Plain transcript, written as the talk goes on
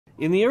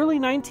In the early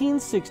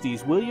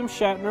 1960s, William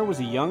Shatner was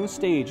a young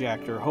stage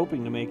actor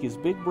hoping to make his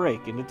big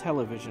break into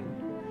television.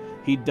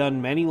 He'd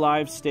done many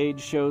live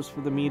stage shows for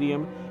the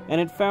medium and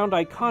had found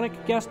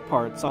iconic guest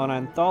parts on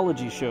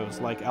anthology shows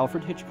like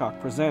Alfred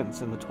Hitchcock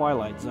Presents and The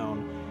Twilight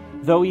Zone,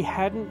 though he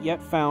hadn't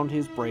yet found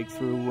his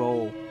breakthrough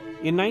role.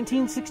 In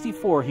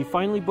 1964, he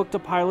finally booked a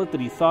pilot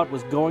that he thought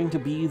was going to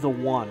be the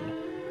one,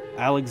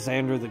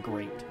 Alexander the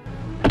Great.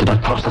 I did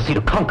not cross the sea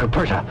to conquer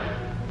Persia.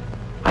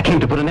 I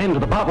came to put an end to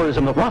the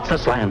barbarism that rots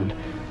this land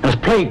and has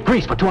plagued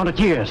Greece for 200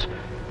 years.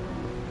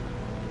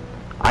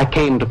 I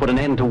came to put an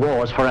end to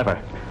wars forever.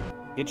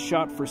 It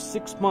shot for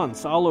 6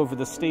 months all over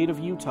the state of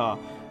Utah,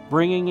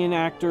 bringing in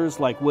actors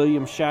like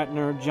William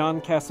Shatner,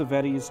 John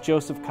Cassavetes,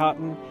 Joseph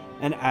Cotten,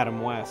 and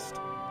Adam West.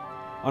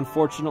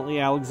 Unfortunately,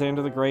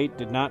 Alexander the Great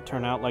did not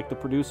turn out like the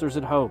producers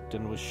had hoped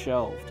and was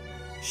shelved.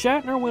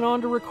 Shatner went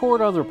on to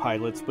record other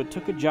pilots, but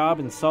took a job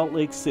in Salt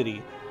Lake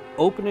City,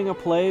 opening a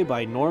play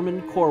by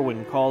Norman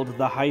Corwin called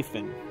The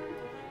Hyphen.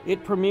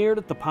 It premiered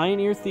at the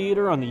Pioneer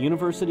Theater on the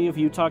University of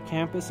Utah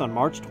campus on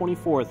March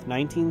 24,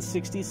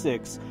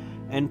 1966,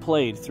 and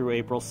played through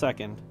April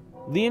 2nd.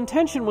 The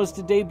intention was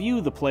to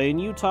debut the play in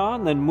Utah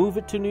and then move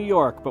it to New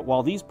York, but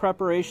while these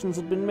preparations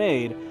had been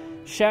made,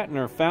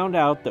 Shatner found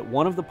out that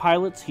one of the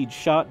pilots he'd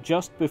shot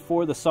just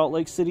before the Salt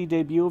Lake City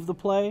debut of the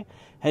play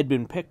had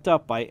been picked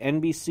up by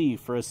NBC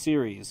for a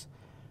series.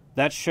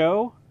 That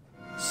show?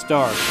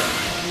 Star Trek.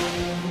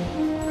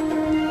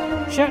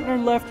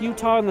 Shatner left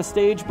Utah and the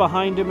stage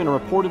behind him and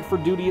reported for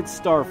duty at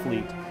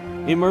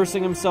Starfleet,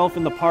 immersing himself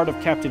in the part of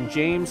Captain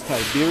James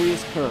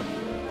Tiberius Kirk,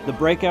 the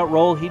breakout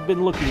role he'd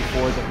been looking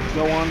for that would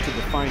go on to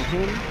define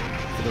him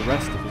for the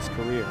rest of his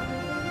career.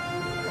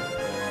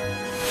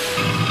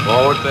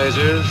 Forward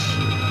phasers,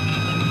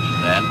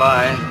 stand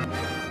by.